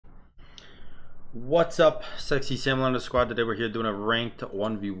What's up, sexy Sam Lando squad? Today we're here doing a ranked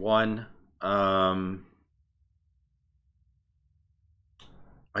 1v1. I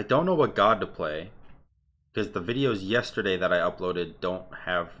don't know what god to play because the videos yesterday that I uploaded don't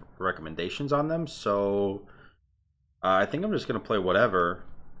have recommendations on them, so I think I'm just gonna play whatever.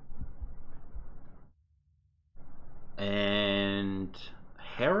 And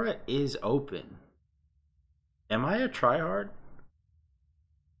HERA is open. Am I a tryhard?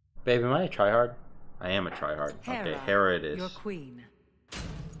 Babe, am I a tryhard? I am a tryhard. Okay, HERA it is. Your queen.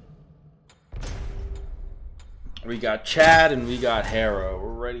 We got Chad and we got HERA. We're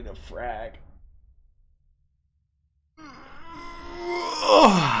ready to frag.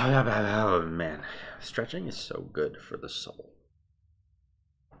 Oh man, stretching is so good for the soul.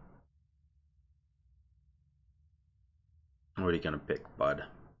 What are you gonna pick, bud?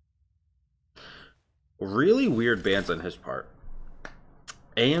 Really weird bans on his part.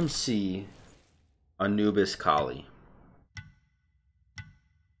 AMC, Anubis, Kali.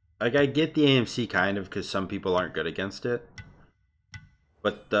 Like, I get the AMC kind of because some people aren't good against it,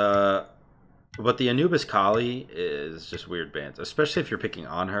 but the Anubis Kali is just weird bans, especially if you're picking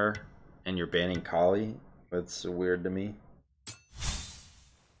on her and you're banning Kali. That's weird to me,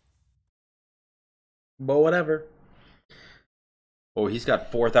 but whatever. Oh, he's got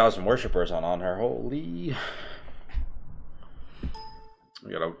 4,000 worshippers on her. Holy. We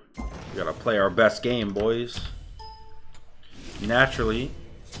gotta play our best game, boys. Naturally,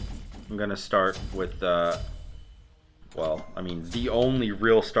 I'm gonna start with well, I mean, the only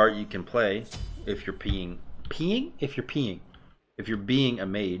real start you can play if you're if you're being a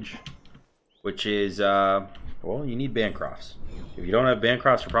mage, which is well, you need Bancrofts. If you don't have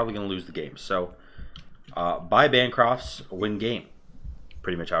Bancrofts, you're probably gonna lose the game. So buy Bancrofts, win game.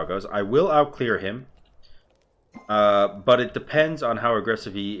 Pretty much how it goes. I will outclear him. But it depends on how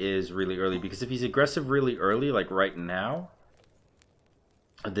aggressive he is really early, because if he's aggressive really early, like right now,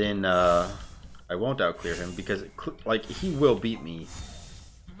 then I won't outclear him, because like he will beat me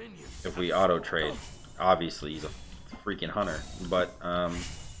if we auto trade. Obviously, he's a freaking hunter, but oh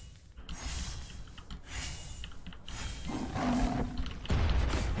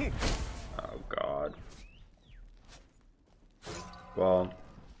god. Well,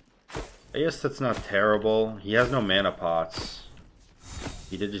 I guess that's not terrible. He has no mana pots.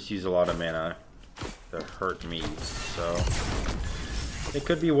 He did just use a lot of mana to hurt me, so it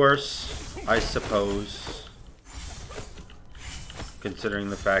could be worse, I suppose. Considering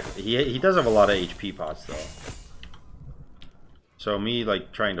the fact that he does have a lot of HP pots though. So me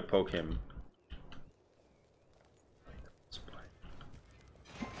like trying to poke him.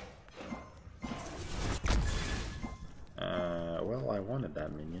 Well, I wanted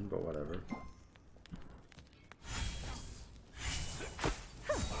that minion, but whatever.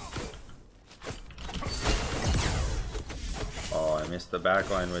 Oh, I missed the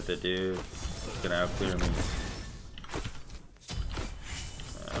backline with it, dude. It's gonna outclear me.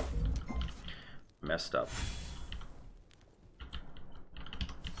 Messed up.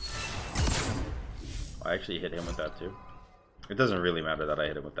 I actually hit him with that too. It doesn't really matter that I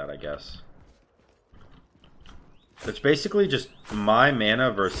hit him with that, I guess. It's basically just my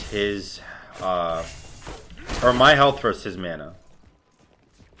mana versus his, or my health versus his mana.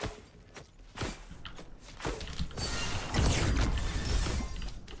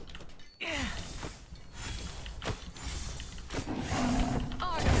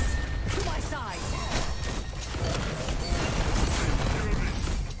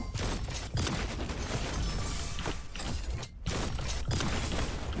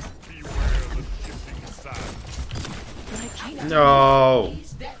 No!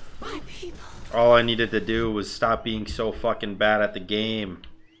 All I needed to do was stop being so fucking bad at the game.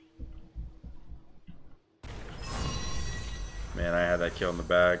 Man, I had that kill in the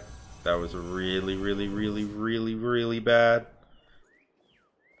bag. That was really, really, really, really, really bad.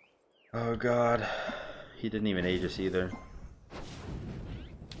 Oh god. He didn't even Aegis either.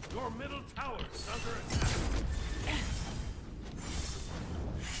 Your middle tower is under attack.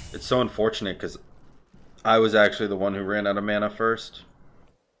 It's so unfortunate because I was actually the one who ran out of mana first.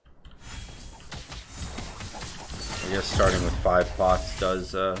 I guess starting with 5 pots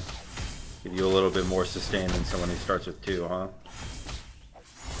does give you a little bit more sustain than someone who starts with 2, huh?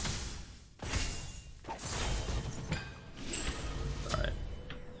 Alright.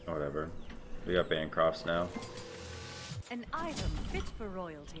 Whatever. We got Bancrofts now. An item fit for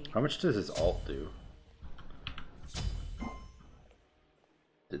royalty. How much does his ult do?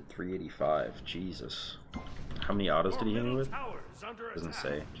 Did 385. Jesus. How many autos did he hit me with? Doesn't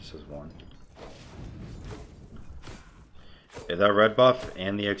say. Just says 1. Okay, that red buff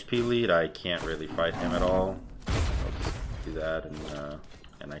and the XP lead, I can't really fight him at all. I'll just do that,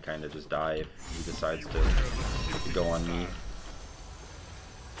 and I kind of just die if he decides to go on me.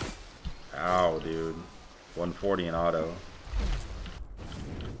 Ow, dude. 140 in auto.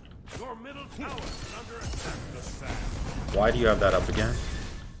 Your middle tower is under attack. Why do you have that up again?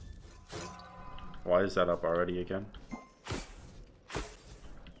 Why is that up already again?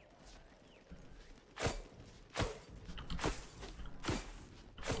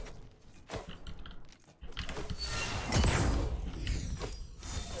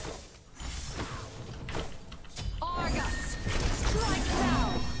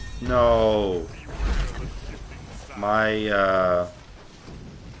 No. My,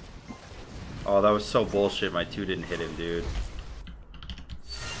 oh, that was so bullshit. My 2 didn't hit him, dude.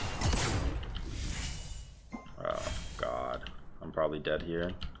 Oh, God. I'm probably dead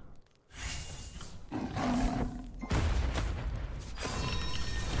here.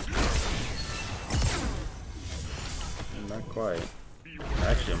 Not quite. I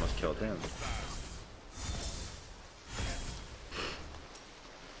actually almost killed him.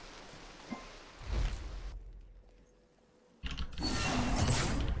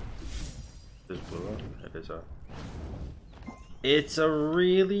 It's a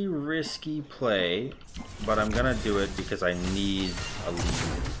really risky play, but I'm gonna do it because I need a lead.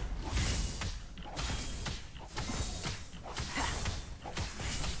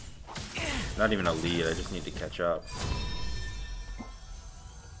 Not even a lead, I just need to catch up.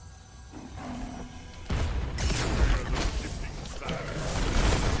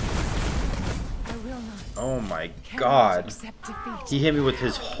 Oh my god. He hit me with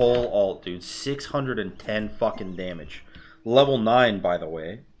his whole ult, dude. 610 fucking damage. Level 9, by the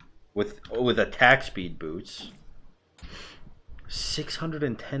way. With attack speed boots.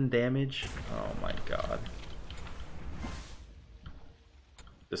 610 damage? Oh my god.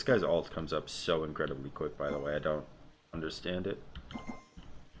 This guy's ult comes up so incredibly quick, by the way. I don't understand it.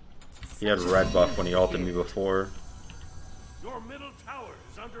 He had red buff when he ulted me before. Your middle tower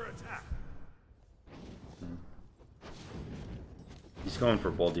is under attack. He's going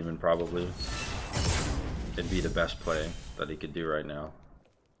for Bull Demon, probably. It'd be the best play that he could do right now.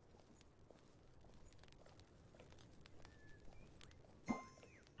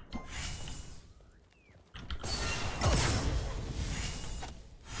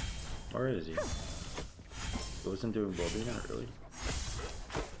 Where is he? He wasn't doing Bull Demon, really?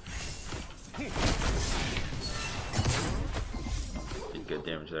 Did good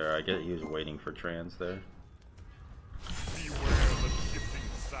damage there. I get he was waiting for trans there.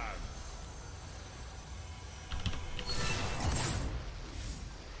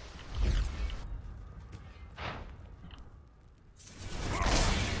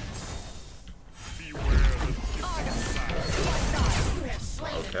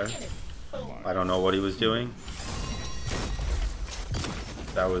 Okay. I don't know what he was doing.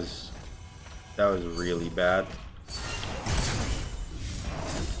 That was really bad.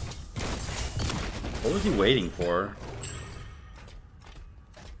 What was he waiting for?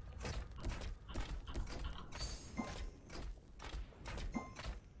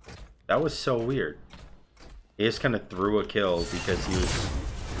 That was so weird. He just kind of threw a kill because he was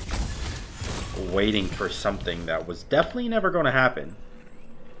waiting for something that was definitely never going to happen.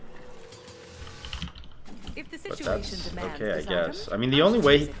 But that's okay, I guess. I mean, the only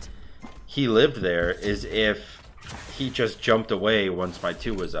way he lived there is if he just jumped away once my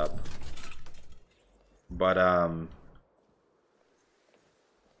 2 was up. But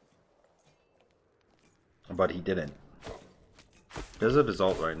he didn't. There's a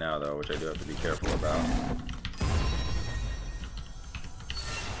result right now, though, which I do have to be careful about.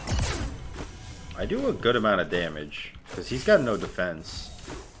 I do a good amount of damage, because he's got no defense.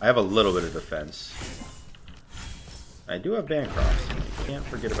 I have a little bit of defense. I do have Bancrofts. You can't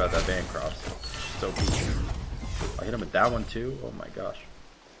forget about that Bancrofts. It's OP. I hit him with that one, too? Oh my gosh.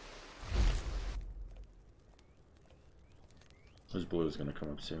 His blue is going to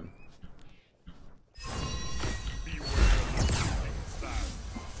come up soon.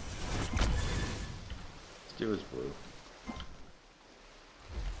 Let's do his blue.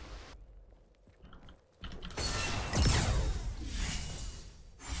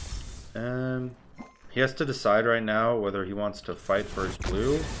 He has to decide right now whether he wants to fight for his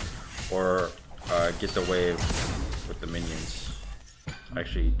blue or get the wave with the minions.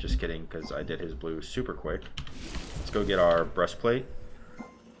 Actually, just kidding, because I did his blue super quick. Let's go get our breastplate.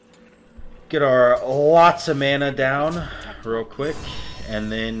 Get our lots of mana down real quick,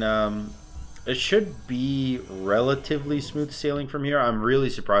 and then it should be relatively smooth sailing from here. I'm really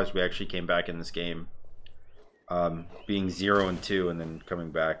surprised we actually came back in this game. being 0 and 2 and then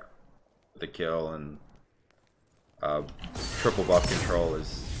coming back with a kill and triple buff control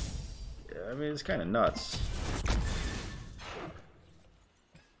is, I mean, it's kind of nuts.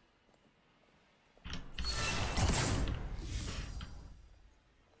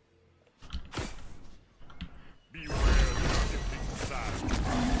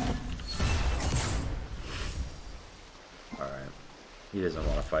 Alright. He doesn't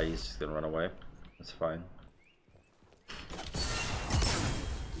want to fight, he's just gonna run away. That's fine.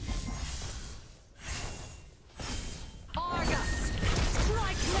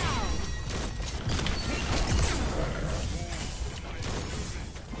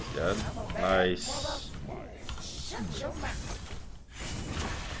 He's dead. Nice.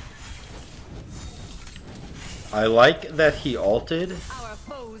 I like that he ulted,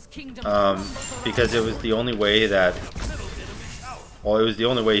 because it was the only way that, well, it was the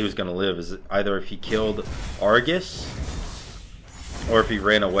only way he was going to live, is either if he killed Argus or if he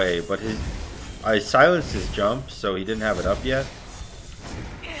ran away. But I silenced his jump, so he didn't have it up yet,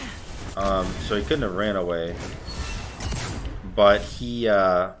 so he couldn't have ran away. But he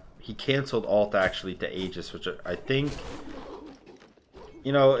canceled ult actually to Aegis, which I think,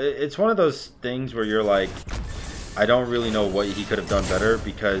 you know, it's one of those things where you're like, I don't really know what he could have done better,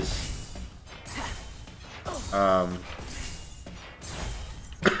 because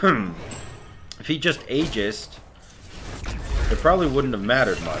if he just Aegis'd, it probably wouldn't have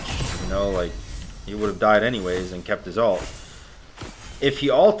mattered much, you know, like, he would have died anyways and kept his ult. If he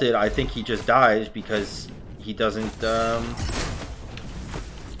ulted, I think he just dies because he doesn't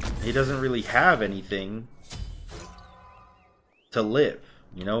really have anything to live.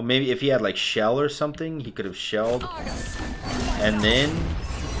 You know, maybe if he had like shell or something, he could have shelled and then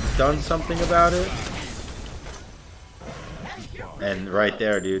done something about it. And right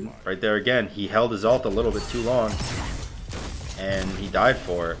there, dude, right there again, he held his ult a little bit too long and he died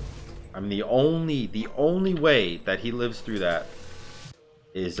for it. I mean, the only way that he lives through that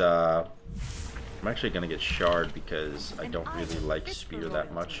is I'm actually gonna get shard because I don't really like spear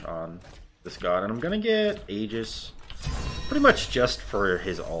that much on this god, and I'm gonna get Aegis pretty much just for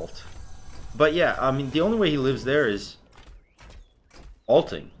his ult. But yeah, I mean, the only way he lives there is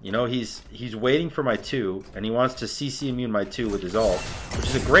ulting. You know, he's waiting for my 2, and he wants to CC immune my 2 with his ult, which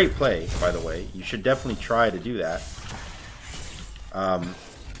is a great play, by the way. You should definitely try to do that.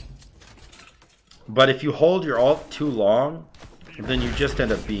 But if you hold your ult too long, then you just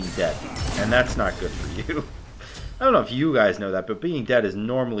end up being dead, and that's not good for you. I don't know if you guys know that, but being dead is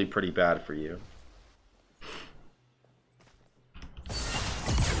normally pretty bad for you.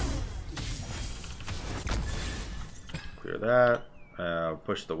 Clear that.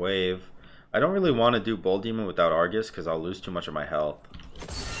 Push the wave. I don't really want to do Bull Demon without Argus because I'll lose too much of my health.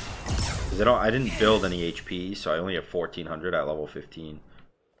 Because I didn't build any HP, so I only have 1400 at level 15.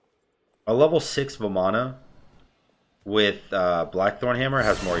 A level 6 Vamana with Blackthorn Hammer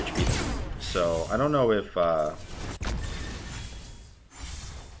has more HP than me. So I don't know if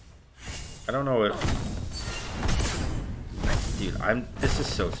dude, this is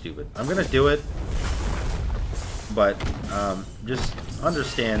so stupid. I'm gonna do it, but just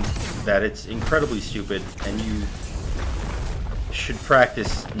understand that it's incredibly stupid, and you should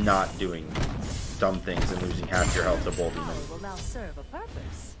practice not doing dumb things and losing half your health to Bull Demon. Will now serve a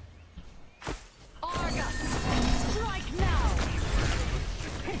purpose. Argus, strike now.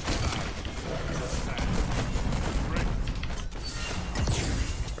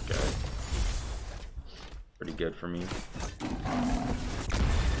 Okay. Pretty good for me.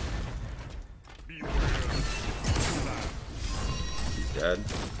 He's dead.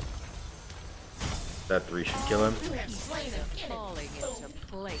 That 3 should kill him. Falling into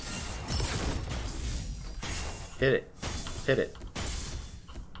place. Hit it. Hit it.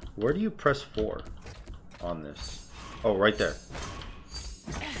 Where do you press 4 on this? Oh, right there.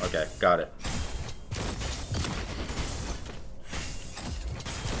 Okay, got it.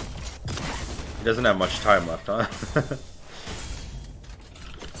 He doesn't have much time left, huh?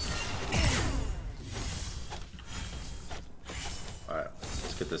 Alright,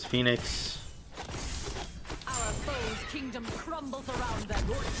 let's get this Phoenix. Our foe's kingdom crumbles around them.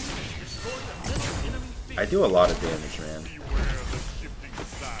 I do a lot of damage, man.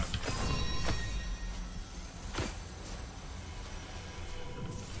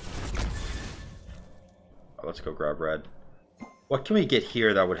 Oh, let's go grab red. What can we get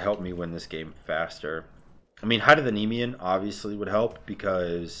here that would help me win this game faster? I mean, Height of the Nemean obviously would help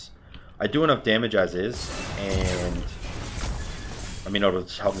because I do enough damage as is, and I mean, it'll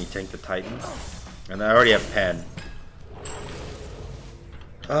just help me tank the Titan. And I already have Pen.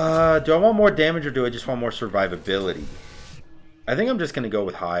 Do I want more damage or do I just want more survivability? I think I'm just gonna go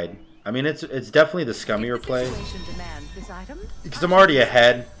with hide. I mean, it's definitely the scummier play. Because I'm already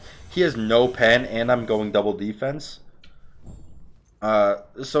ahead. He has no pen and I'm going double defense.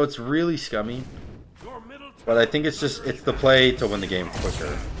 So it's really scummy. But I think it's the play to win the game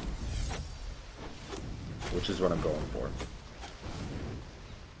quicker. Which is what I'm going for.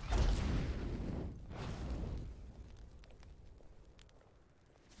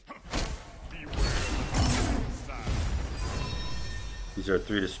 These are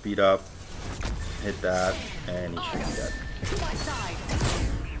 3 to speed up. Hit that, and he should be dead.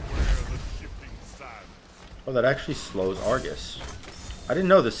 Oh, that actually slows Argus. I didn't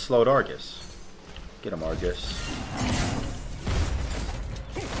know this slowed Argus. Get him, Argus.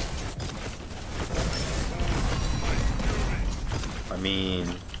 I mean,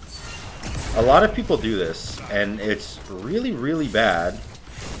 a lot of people do this, and it's really, really bad.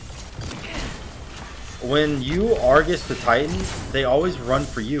 When you Argus the Titan, they always run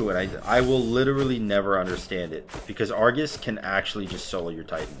for you, and I will literally never understand it. Because Argus can actually just solo your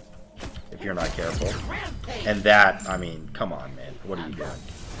Titan, if you're not careful. And that, I mean, come on, man. What are you doing?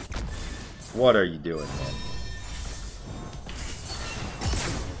 What are you doing, man?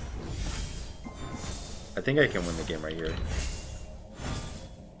 I think I can win the game right here.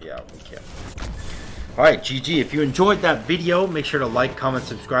 Yeah, we can. Alright, GG. If you enjoyed that video, make sure to like, comment,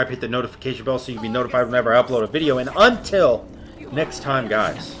 subscribe, hit the notification bell so you can be notified whenever I upload a video. And until next time,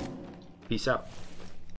 guys, peace out.